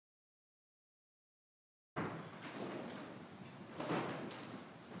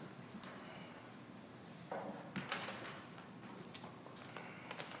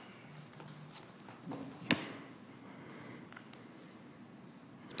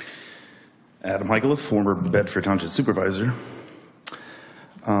Adam Heichele, former Bedford Township Supervisor.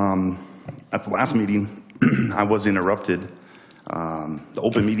 At the last meeting, I was interrupted. The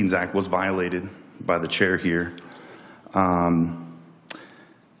Open Meetings Act was violated by the chair here. I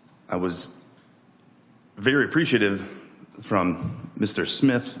was very appreciative from Mr.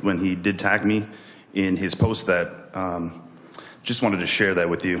 Smith when he did tag me in his post that just wanted to share that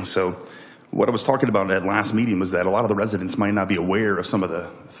with you. So what I was talking about at last meeting was that a lot of the residents might not be aware of some of the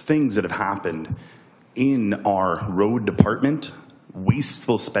things that have happened in our road department,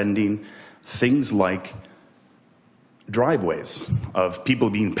 wasteful spending, things like driveways of people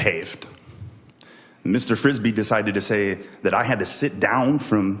being paved. Mr. Frisbee decided to say that I had to sit down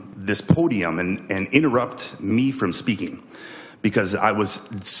from this podium and interrupt me from speaking because I was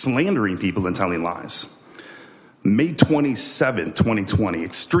slandering people and telling lies. May 27, 2020,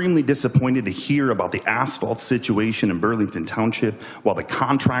 extremely disappointed to hear about the asphalt situation in Burlington Township while the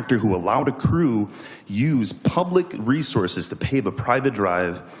contractor who allowed a crew use public resources to pave a private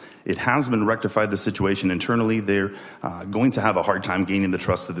drive. It has been rectified, the situation internally. They're going to have a hard time gaining the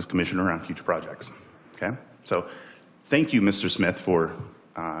trust of this commissioner on future projects. Okay, so thank you, Mr. Smith, for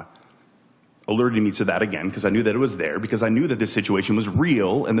alerting me to that again, because I knew that it was there, because I knew that this situation was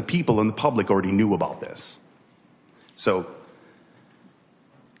real and the people and the public already knew about this. So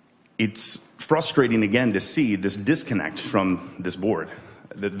it's frustrating again to see this disconnect from this board.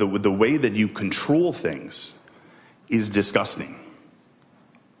 The way that you control things is disgusting.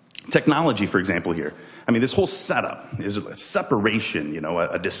 Technology, for example, here. I mean, this whole setup is a separation, you know,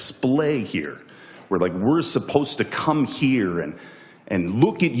 a display here where like we're supposed to come here and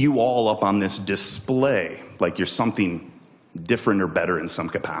look at you all up on this display like you're something different or better in some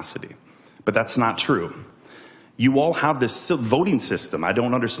capacity. But that's not true. You all have this voting system. I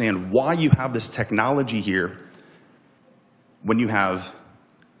don't understand why you have this technology here when you have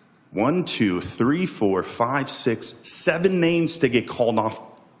 1, 2, 3, 4, 5, 6, 7 names to get called off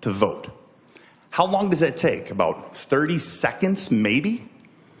to vote. How long does that take? About 30 seconds, maybe?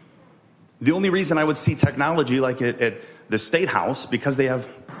 The only reason I would see technology like at the State House, because they have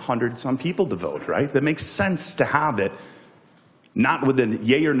 100-some people to vote, right? That makes sense to have it, not with a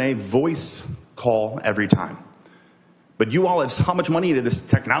yay or nay voice call every time. But you all have so much money into this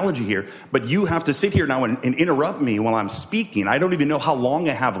technology here, but you have to sit here now and interrupt me while I'm speaking. I don't even know how long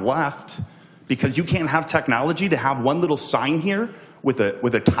I have left because you can't have technology to have one little sign here with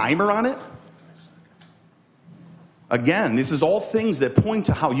a timer on it. Again, this is all things that point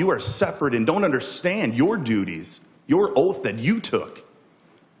to how you are separate and don't understand your duties, your oath that you took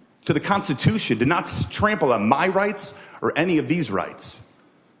to the Constitution to not trample on my rights or any of these rights.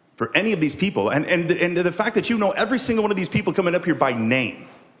 For any of these people, and the fact that you know every single one of these people coming up here by name.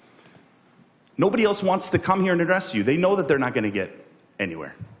 Nobody else wants to come here and address you. They know that they're not going to get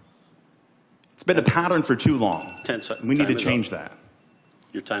anywhere. It's been a pattern for too long. 10 seconds. We need to change that.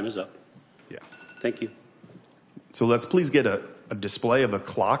 Your time is up. Yeah. Thank you. So let's please get a display of a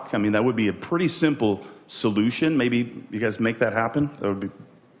clock. I mean, that would be a pretty simple solution. Maybe you guys make that happen. That would be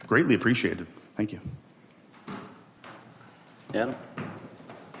greatly appreciated. Thank you. Adam?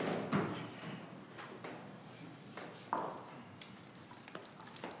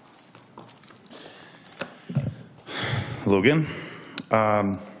 Hello again.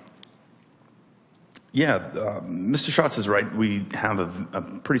 Mr. Schatz is right. We have a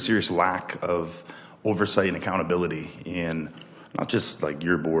pretty serious lack of oversight and accountability in not just like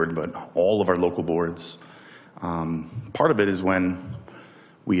your board, but all of our local boards. Part of it is when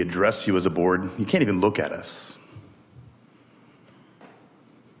we address you as a board, you can't even look at us.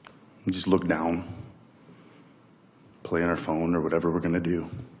 You just look down, play on our phone or whatever we're going to do.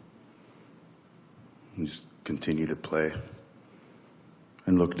 And just continue to play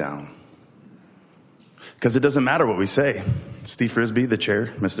and look down. Because it doesn't matter what we say. Steve Frisbee, the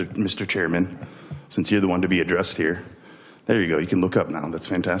chair, Mr. Chairman, since you're the one to be addressed here, there you go. You can look up now. That's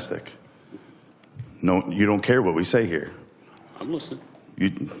fantastic. No, you don't care what we say here. I'm listening.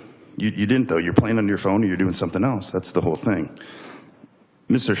 You didn't, though. You're playing on your phone or you're doing something else. That's the whole thing.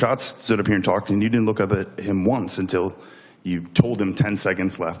 Mr. Schatz stood up here and talked, and you didn't look up at him once until you told him 10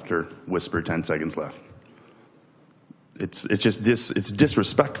 seconds left or whispered 10 seconds left. It's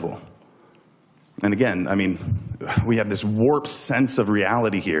disrespectful. And again, I mean, we have this warped sense of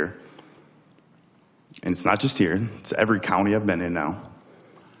reality here. And it's not just here, it's every county I've been in now,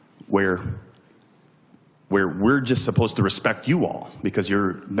 where we're just supposed to respect you all because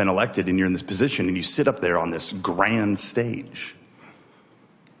you've been elected and you're in this position and you sit up there on this grand stage.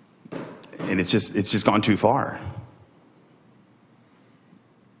 And it's just gone too far.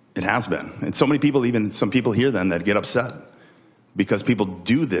 It has been. And so many people, even some people here then that get upset because people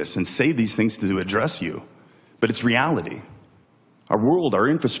do this and say these things to address you, but it's reality. Our world, our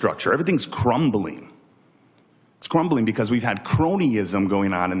infrastructure, everything's crumbling. It's crumbling because we've had cronyism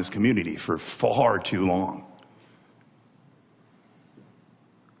going on in this community for far too long.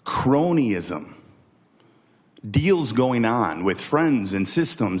 Cronyism. Deals going on with friends and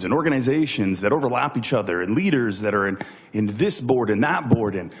systems and organizations that overlap each other and leaders that are in this board and that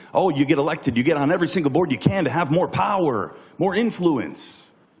board. And, oh, you get elected, you get on every single board you can to have more power, more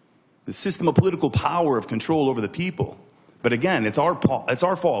influence. The system of political power of control over the people. But again, it's our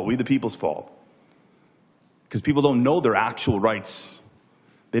fault, we the people's fault. Because people don't know their actual rights.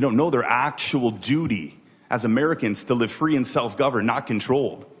 They don't know their actual duty as Americans to live free and self-governed, not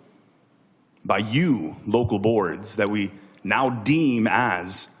controlled by you, local boards, that we now deem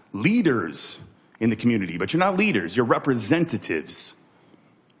as leaders in the community. But you're not leaders, you're representatives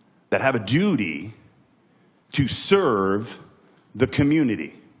that have a duty to serve the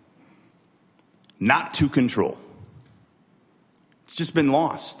community, not to control. It's just been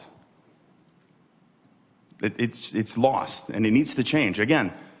lost. It's lost, and it needs to change.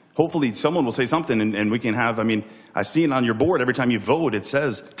 Again, hopefully someone will say something and we can have, I mean, I see it on your board every time you vote, it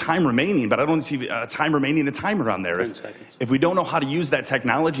says time remaining, but I don't see time remaining, a timer on there. 10 seconds. If we don't know how to use that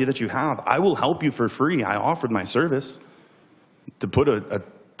technology that you have, I will help you for free. I offered my service to put a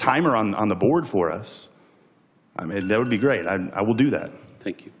timer on the board for us. I mean, that would be great. I will do that.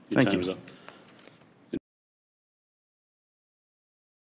 Thank you. Your Thank time you. is up.